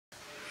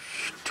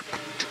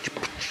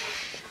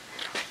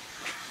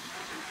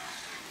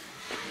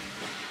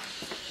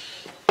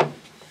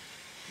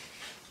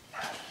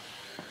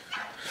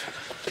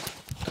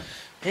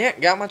Yeah,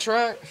 got my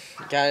truck.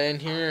 Got it in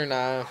here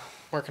and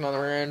working on the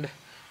rear end.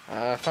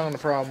 Found the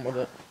problem with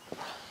it.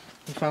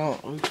 We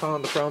found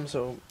the problem,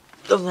 so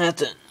don't have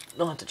to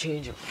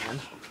change it,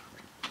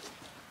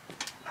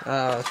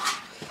 man.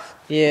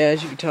 Yeah,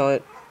 as you can tell,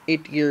 it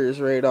 8 gears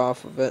right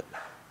off of it.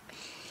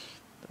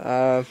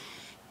 Yeah,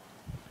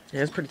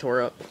 it's pretty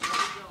tore up.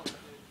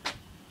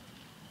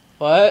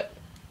 What?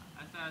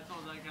 I said I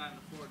told that guy in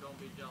the Ford, don't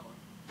be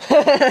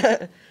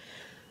jealous.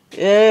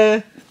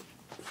 Yeah.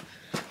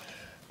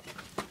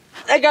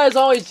 That guy's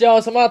always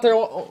jealous. I'm out there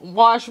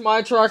washing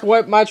my truck,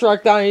 wipe my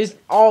truck down. He's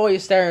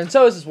always staring.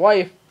 So is his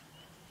wife.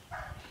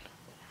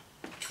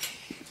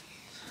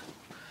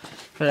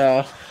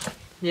 But,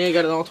 yeah,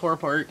 got it all tore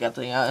apart. Got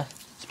the,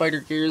 spider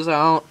gears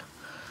out.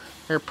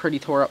 They're pretty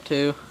tore up,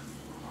 too.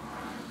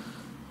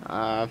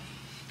 Got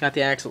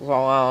the axles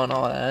all out and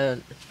all that.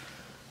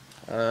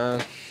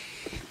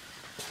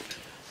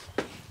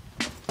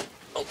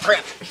 Oh,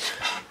 crap.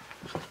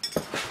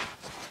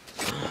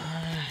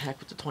 Heck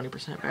with the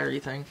 20% battery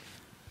thing.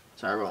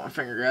 Sorry about my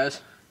finger,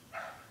 guys.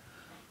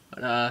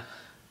 But,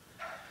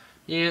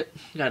 yeah,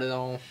 got it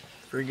all.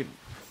 Pretty good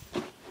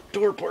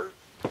door apart.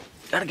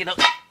 Gotta get up.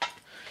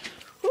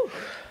 Whew.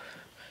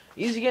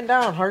 Easy getting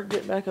down, hard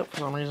getting back up for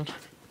some reason.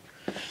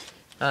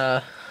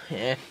 Yeah,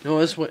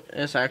 no,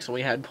 this axle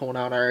we had pulling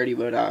out already,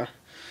 but,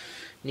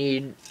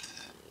 need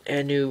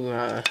a new,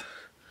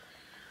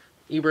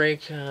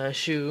 e-brake,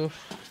 shoe.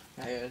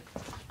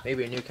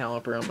 Maybe a new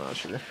caliper, I'm not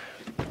sure.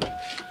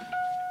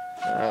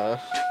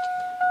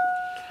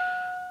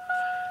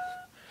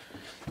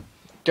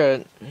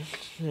 Got,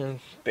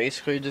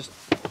 basically just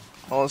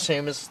all the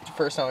same as the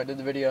first time I did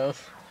the video.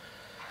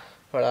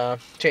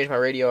 But, changed my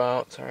radio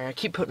out. Sorry, I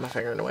keep putting my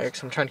finger in the way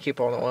because I'm trying to keep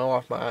all the oil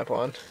off my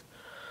iPod.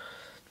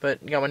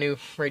 But, got my new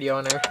radio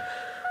in there.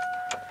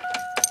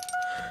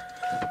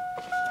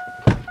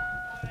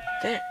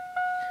 There.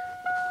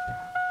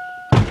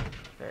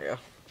 There you go.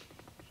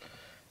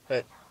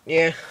 But,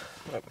 yeah.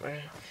 Good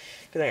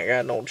thing I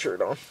got an old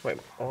shirt on.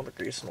 Wipe all the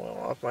grease and oil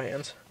off my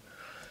hands.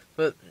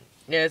 But,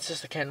 yeah, it's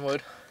just a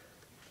Kenwood.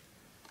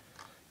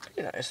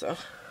 Pretty nice, though.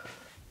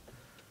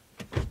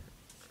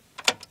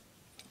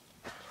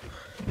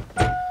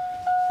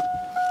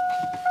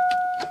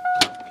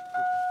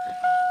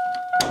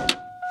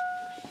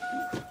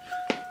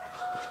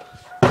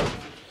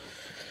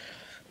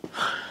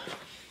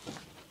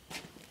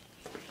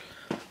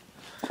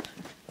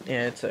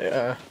 Yeah, it's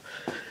a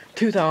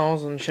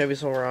 2000 Chevy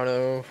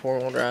Silverado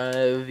 4-wheel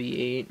drive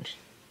V8.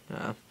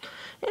 Yeah,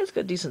 it's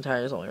got decent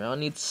tires all around.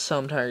 Needs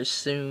some tires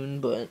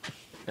soon, but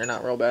they're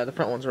not real bad. The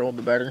front ones are a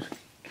little bit better.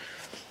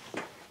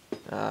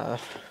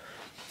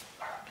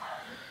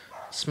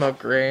 Smoke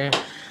gray.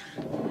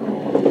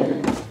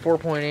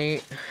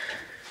 4.8.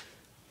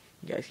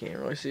 You guys can't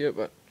really see it,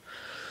 but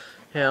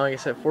yeah, like I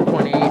said,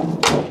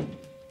 4.8.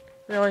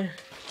 Really?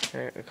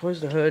 I close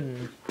the hood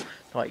and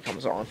the light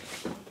comes on.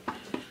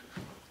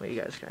 Well, you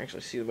guys can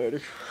actually see the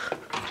motor.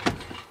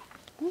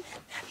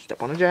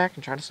 Step on the jack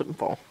and try to slip and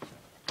fall.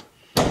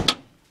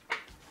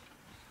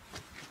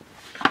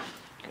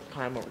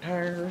 Climb over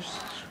tires.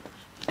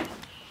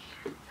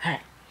 Hey.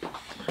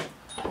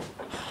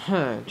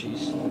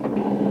 Jeez.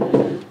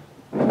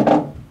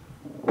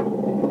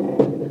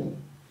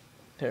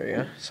 There we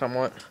go.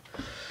 Somewhat.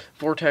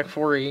 Vortec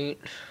 4.8.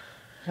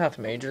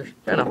 Nothing major.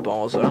 Got enough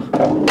balls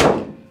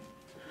though.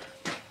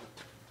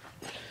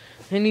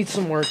 It needs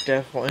some work,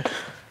 definitely.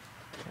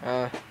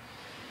 I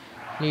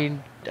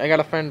got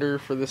a fender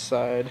for this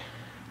side.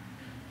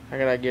 I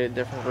gotta get a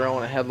different grill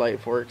and a headlight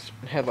for it.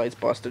 Headlight's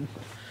busted.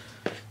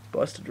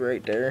 Busted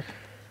right there.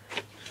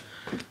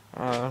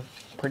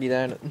 Pretty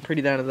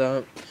dented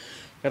up.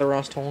 Got a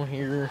rust hole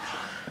here.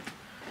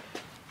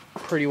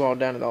 Pretty well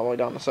dented all the way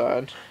down the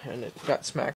side, and it got